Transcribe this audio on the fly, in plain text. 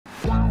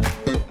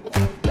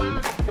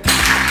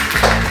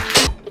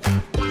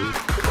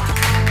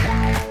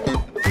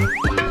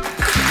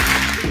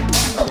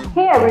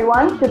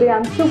everyone, today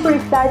I'm super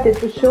excited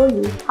to show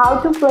you how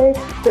to play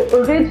the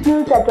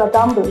original Tetra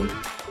Tumble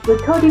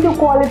with 32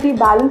 quality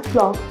balance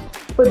blocks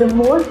for the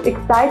most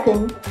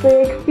exciting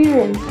play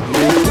experience.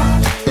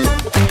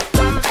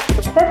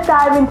 Let's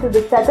dive into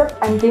the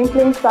setup and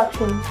gameplay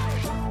instructions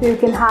so you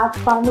can have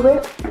fun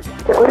with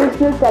the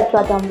original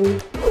Tetra Tumble.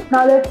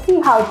 Now let's see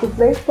how to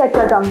play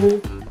Tetra Tumble.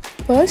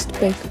 First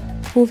pick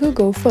who will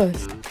go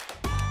first.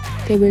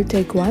 They will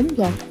take one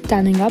block,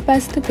 standing up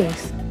as the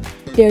base.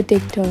 Player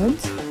take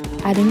turns,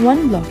 adding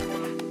one block.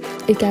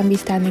 It can be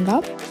standing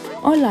up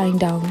or lying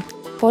down.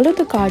 Follow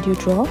the card you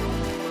draw,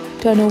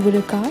 turn over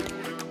a card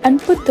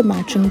and put the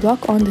matching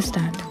block on the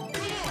stand.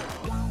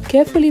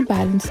 Carefully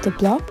balance the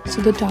block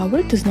so the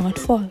tower does not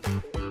fall.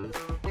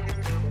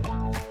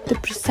 The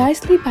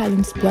precisely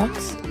balanced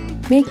blocks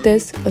make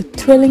this a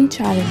thrilling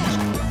challenge.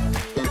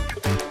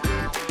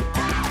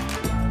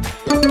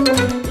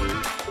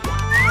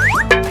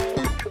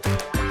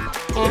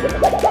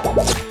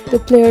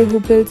 The player who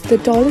builds the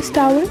tallest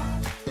tower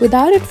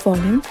without it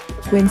falling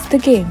wins the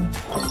game.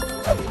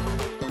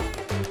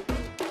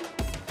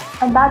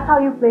 And that's how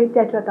you play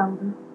Tetra Tumble.